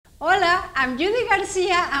Hola, I'm Judy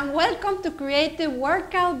Garcia and welcome to Creative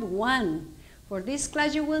Workout 1. For this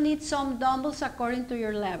class you will need some dumbbells according to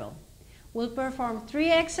your level. We'll perform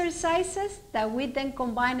 3 exercises that we then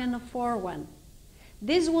combine in a 4th one.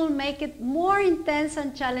 This will make it more intense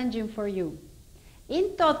and challenging for you.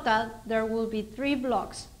 In total, there will be 3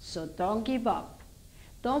 blocks, so don't give up.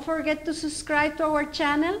 Don't forget to subscribe to our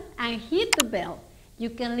channel and hit the bell.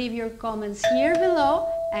 You can leave your comments here below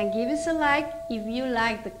and give us a like if you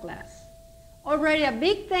like the class. Already a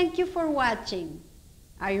big thank you for watching.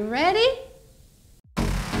 Are you ready?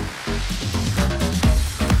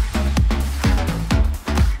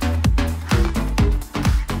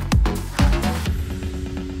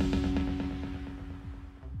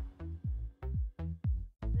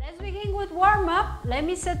 Let's begin with warm-up. Let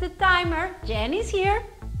me set the timer. Jenny's here.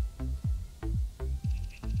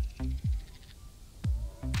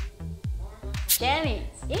 Jenny,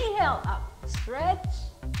 inhale up, stretch,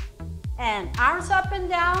 and arms up and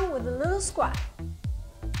down with a little squat.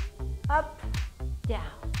 Up, down.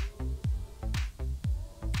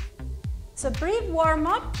 It's a brief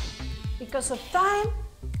warm-up. Because of time,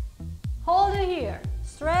 hold it here.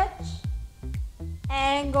 Stretch,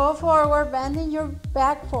 and go forward, bending your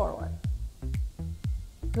back forward.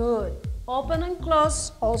 Good. Open and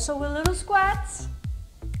close, also with little squats.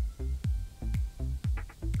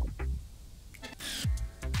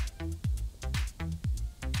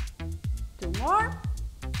 More,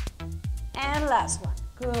 and last one.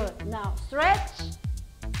 Good. Now stretch,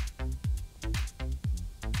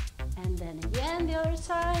 and then again the other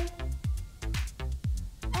side,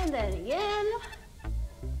 and then again,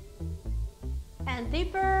 and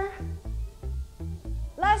deeper.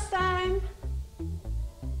 Last time.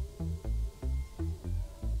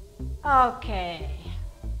 Okay,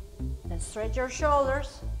 let's stretch your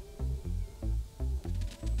shoulders.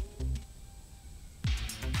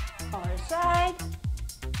 Other side.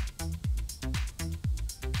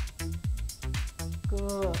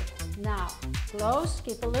 Good. Now, close,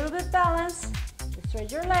 keep a little bit balance.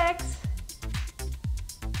 Stretch your legs.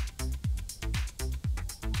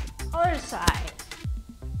 Other side.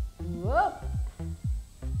 Whoop.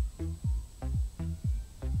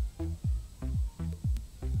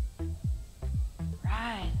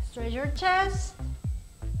 Right, stretch your chest.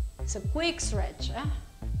 It's a quick stretch, huh?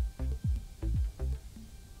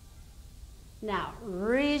 Now,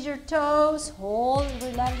 reach your toes, hold,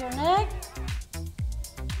 relax your neck.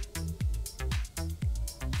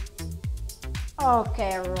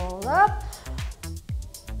 Okay, roll up.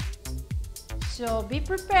 So be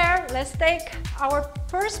prepared. Let's take our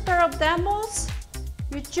first pair of dumbbells.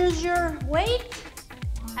 You choose your weight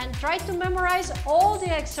and try to memorize all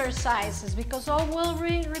the exercises because all will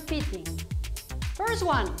be repeating. First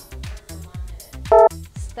one.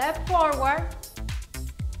 Step forward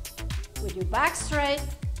with your back straight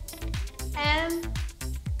and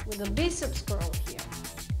with a biceps curl here.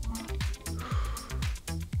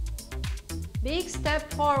 Big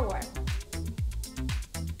step forward.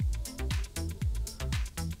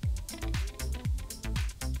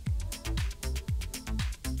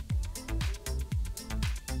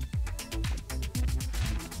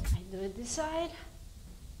 I do it this side.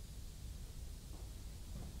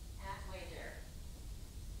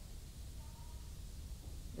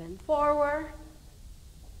 Then forward,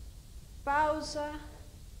 pausa,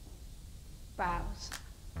 pausa.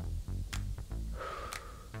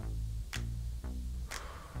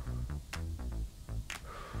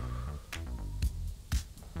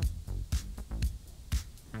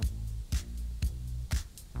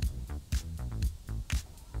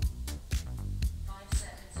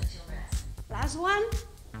 Last one.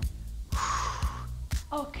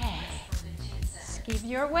 Okay. Keep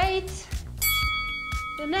your weight.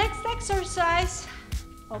 The next exercise,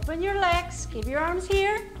 open your legs, keep your arms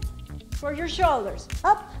here for your shoulders,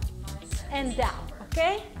 up and down,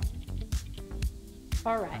 okay?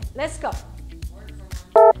 All right, let's go.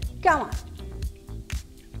 Come on.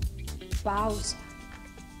 Pausa,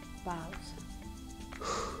 pausa.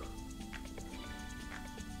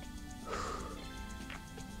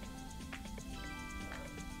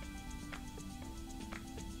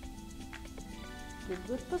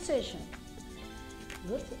 Good position.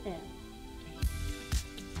 Good end.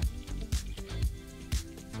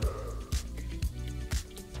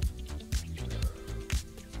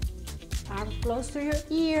 Arms close to your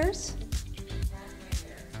ears.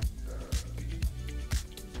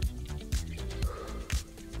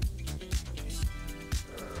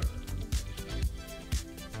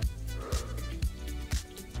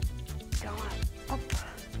 Go on, up.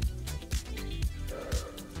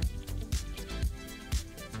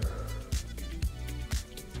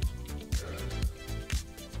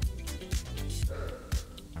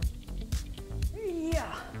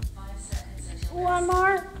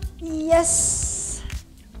 Yes.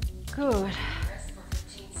 Good.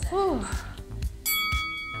 Whew.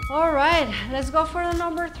 All right, let's go for the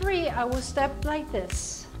number 3. I will step like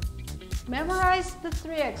this. Memorize the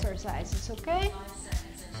 3 exercises, okay?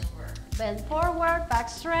 Bend forward, back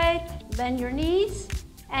straight, bend your knees,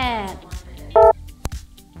 and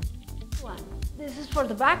 1. This is for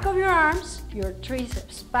the back of your arms, your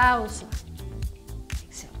triceps. Pausa.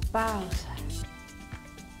 Exhale, pausa.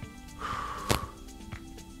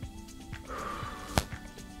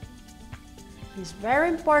 It's very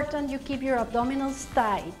important you keep your abdominals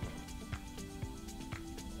tight.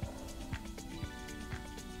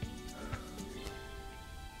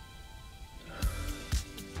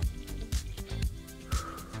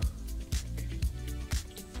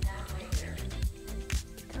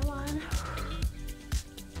 Come on.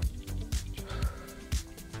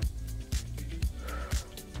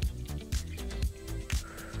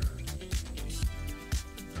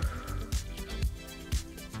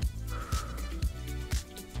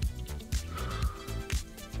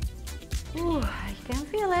 Ooh, I can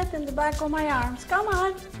feel it in the back of my arms. Come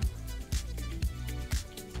on.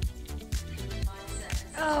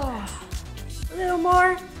 Oh, a little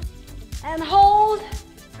more. And hold.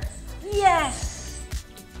 Yes.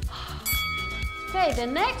 Okay, the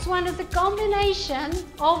next one is the combination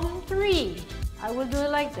of the 3. I will do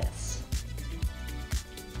it like this.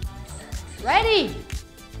 Ready?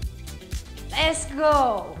 Let's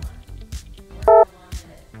go.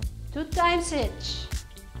 2 times each.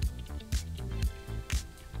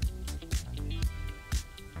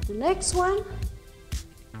 The next one,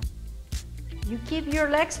 you keep your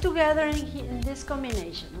legs together in this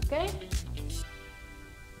combination, okay?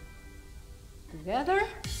 Together,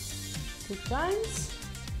 2 times,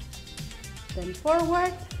 then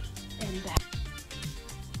forward and back.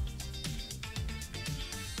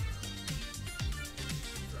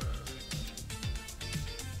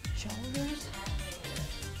 Shoulders.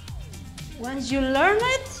 Once you learn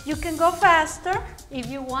it, you can go faster if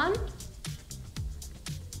you want.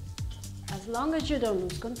 As long as you don't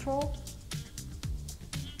lose control.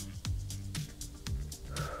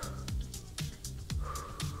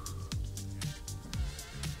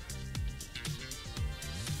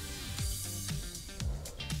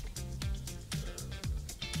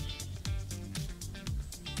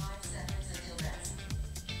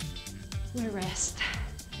 We rest.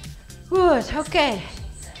 Good, okay.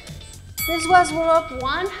 This was warm-up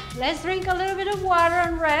 1. Let's drink a little bit of water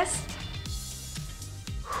and rest.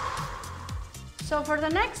 So for the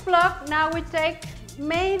next block, now we take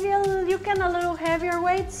maybe you can a little heavier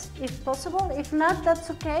weights if possible. If not, that's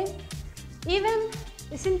okay. Even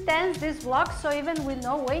it's intense this block, so even with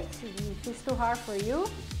no weights, if it's too hard for you,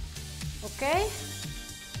 okay?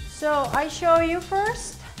 So I show you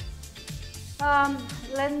first.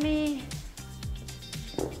 Let me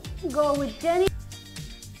go with Jenny.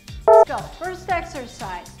 Let's go. First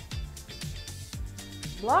exercise.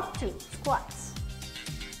 Block 2, squats.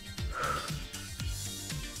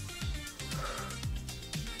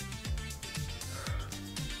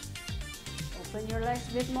 Open your legs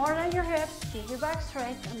a bit more than your hips, keep your back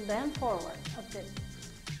straight, and bend forward a bit.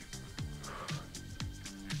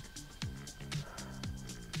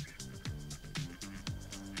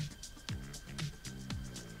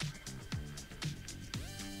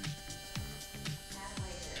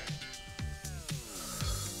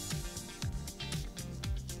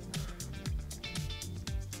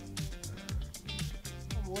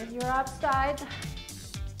 With your abs tight.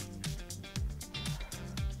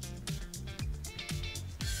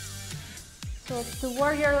 So to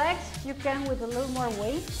work your legs, you can with a little more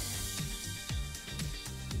weight.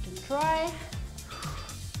 You can try.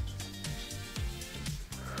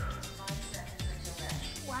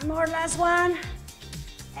 One more, last one.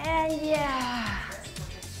 And yeah.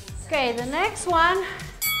 Okay, the next one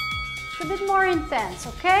is a bit more intense,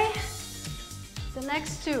 okay? The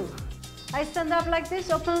next 2. I stand up like this,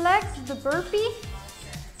 open legs, the burpee.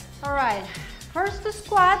 All right, first the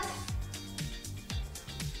squat.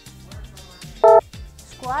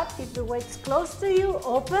 Squat, keep the weights close to you,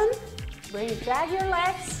 open, drag your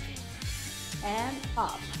legs, and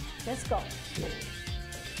up. Let's go.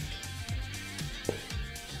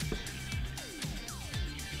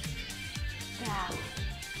 Down.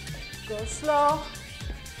 Go slow.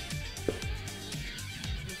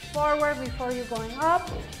 Forward before you're going up.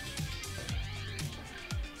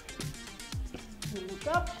 You look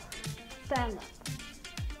up, stand up.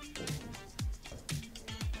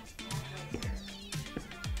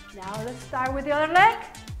 Now let's start with the other leg.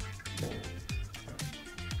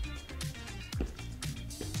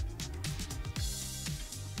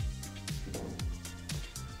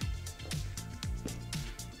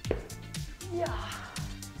 Yeah.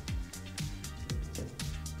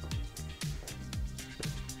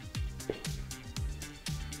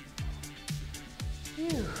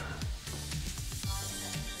 Phew.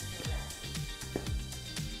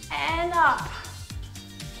 And up.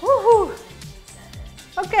 Woohoo.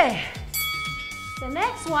 Okay. The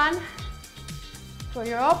next one for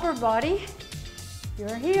your upper body.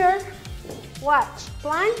 You're here. Watch.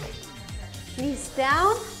 Plank. Knees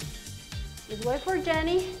down. Just wait for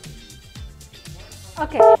Jenny.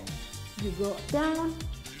 Okay. You go down,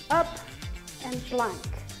 up, and plank.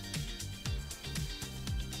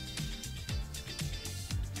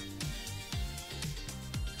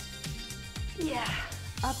 Yeah.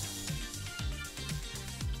 Up.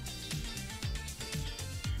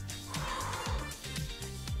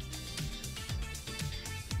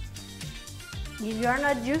 If you're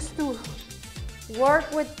not used to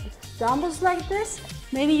work with dumbbells like this,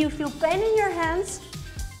 maybe you feel pain in your hands,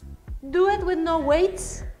 do it with no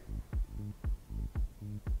weights.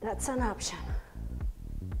 That's an option.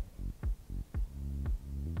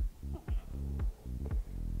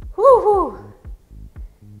 Woo-hoo.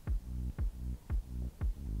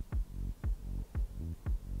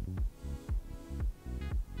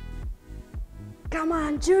 Come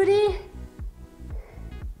on, Judy.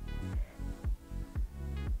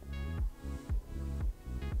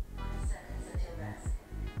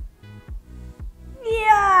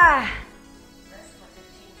 Yeah.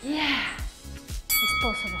 Yeah. It's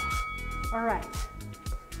possible. All right.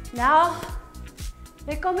 Now,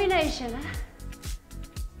 the combination.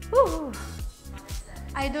 Woo.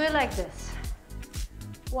 I do it like this.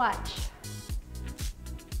 Watch.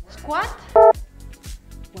 Squat.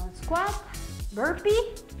 One squat.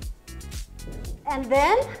 Burpee. And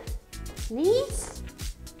then knees,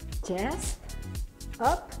 chest,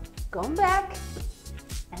 up, come back,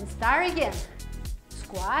 and start again.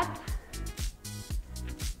 Squat,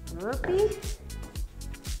 burpee,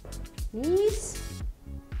 knees,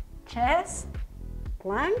 chest,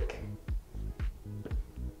 plank,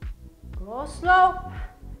 go slow,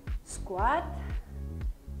 squat,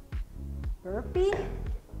 burpee,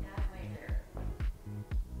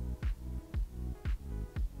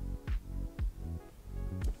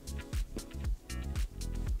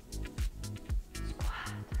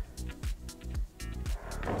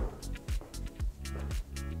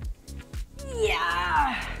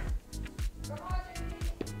 yeah.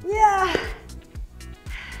 Yeah.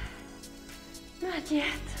 Not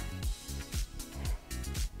yet.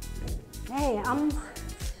 Hey, I'm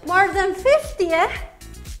more than 50, eh?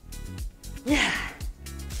 Yeah.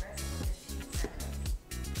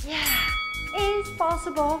 Yeah. It's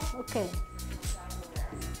possible. Okay.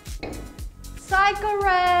 Cycle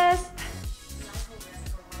rest.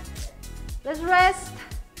 Let's rest.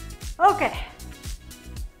 Okay.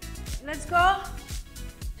 Let's go.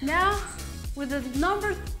 Now with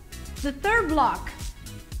the third block.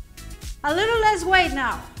 A little less weight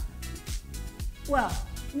now. Well,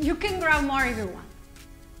 you can grab more if you want.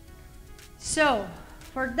 So,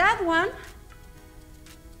 for that one,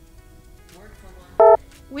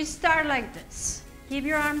 we start like this. Keep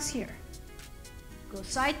your arms here. Go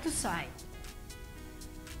side to side.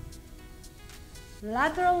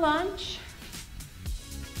 Lateral lunge.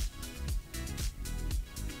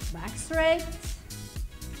 Back straight.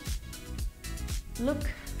 Look.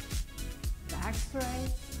 Back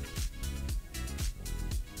straight.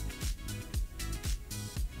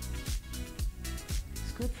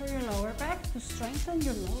 It's good for your lower back to strengthen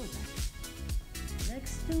your lower back.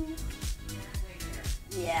 Legs too.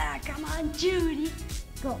 Yeah, come on, Judy.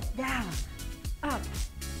 Go down, up.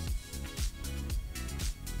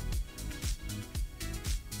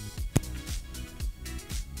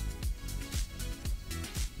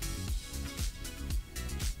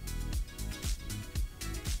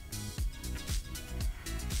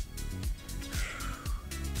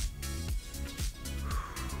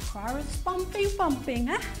 Heart is pumping,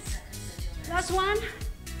 huh? Last one.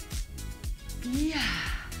 Yeah.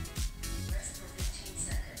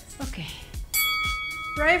 Okay.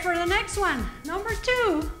 Ready for the next one. Number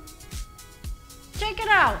 2. Check it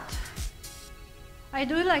out. I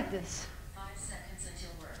do it like this. 5 seconds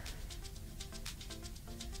until work.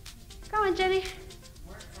 Come on, Jenny.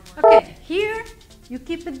 Okay, here you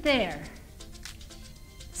keep it there.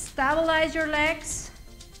 Stabilize your legs.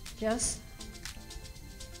 Just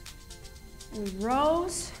with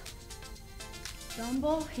rows.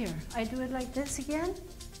 Dumbbell here. I do it like this again.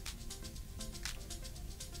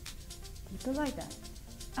 Keep it like that.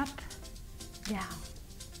 Up, down,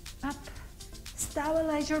 up.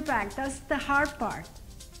 Stabilize your back. That's the hard part.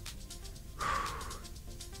 A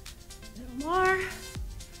little more.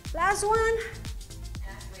 Last one.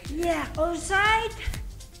 Yeah, other side.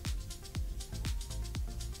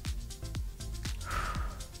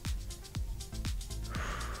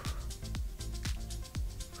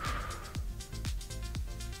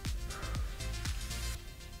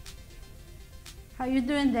 How you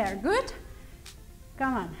doing there? Good?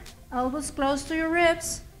 Come on. Elbows close to your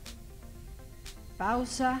ribs.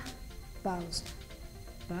 Pausa, pausa,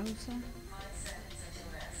 pausa. 5 seconds until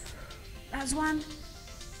rest. Last one. Rest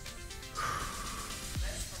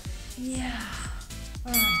for 15 Yeah.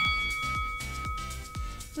 All right.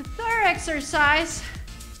 The third exercise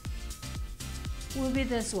will be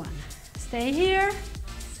this one. Stay here. 5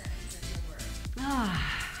 seconds until work.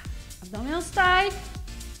 Abdominals tight.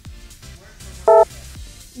 Work for 1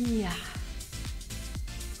 minute. Yeah.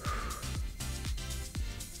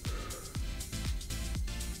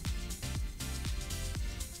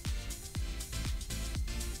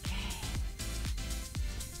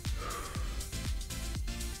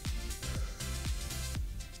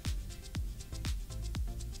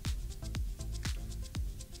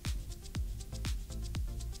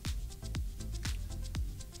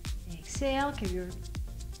 Exhale, keep your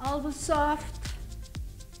elbows soft.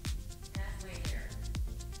 Halfway there.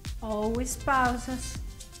 Always pausas.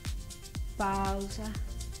 Pausa.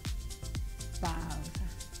 Pausa.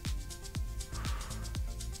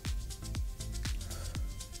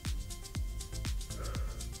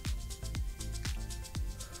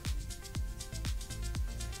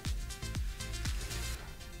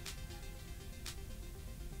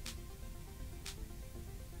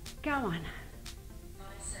 Come on.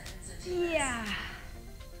 5 seconds until rest. Yeah.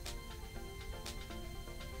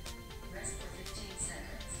 Rest for 15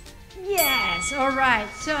 seconds. Yes, all right.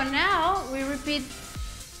 So now we repeat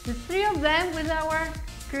the three of them with our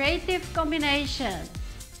creative combination.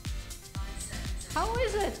 5 seconds How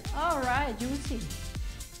is it? All right, you will see.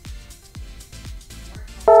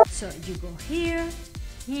 until work for So you go here,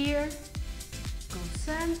 here, go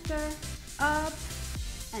center, up,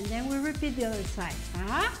 and then we repeat the other side.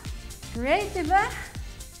 Creative, huh?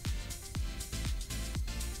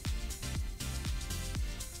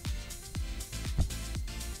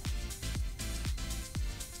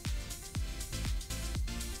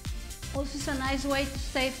 Also, it's a nice way to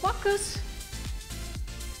stay focused.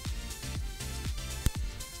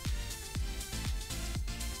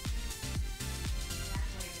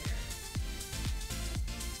 halfway there.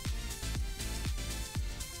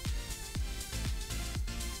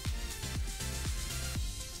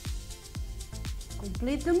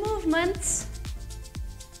 Complete the movements.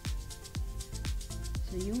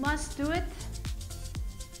 So you must do it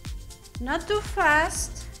not too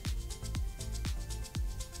fast.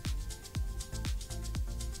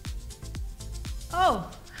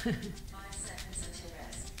 Oh, 5 seconds until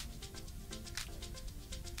rest.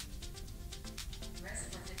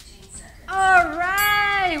 Rest for 15 seconds. all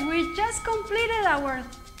right. We just completed our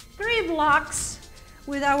 3 blocks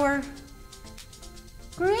with our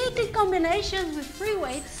creative combinations with free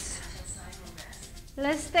weights. Until cycle rest.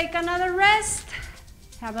 Let's take another rest,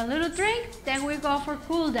 have a little drink, then we go for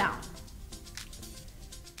cool down.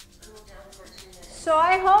 Cool down for 2 minutes. So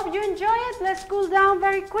I hope you enjoy it. Let's cool down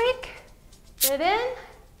very quick. Breathe in.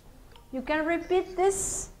 You can repeat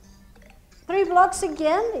this 3 blocks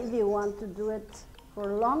again if you want to do it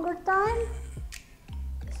for a longer time.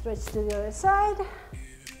 Stretch to the other side.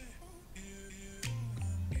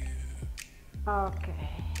 Okay,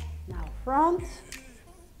 now front.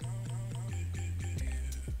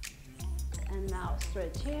 And now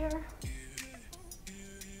stretch here.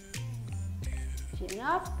 Chin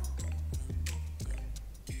up.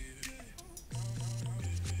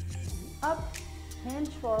 Up, hinge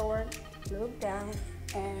forward, look down,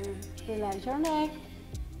 and relax your neck,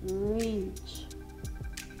 reach.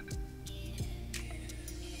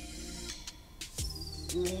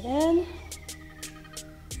 Breathe in.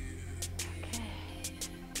 Okay.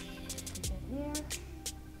 Get here.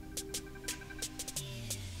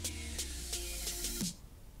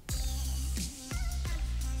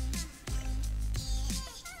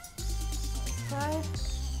 Outside.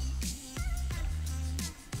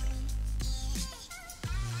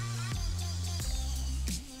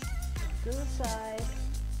 To the side.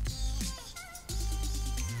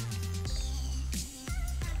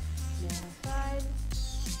 The other side.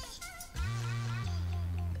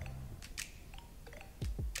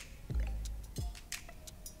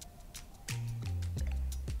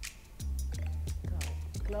 Go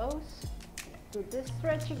close. Do this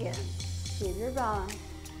stretch again. Keep your balance.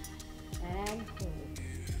 And hold.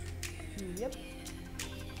 Yep.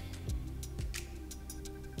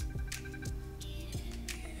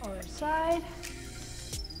 Other side.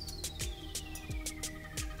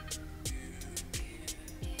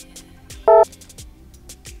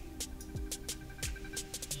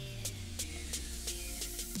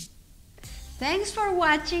 Thanks for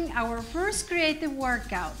watching our first creative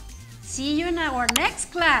workout. See you in our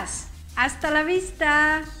next class. Hasta la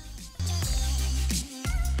vista!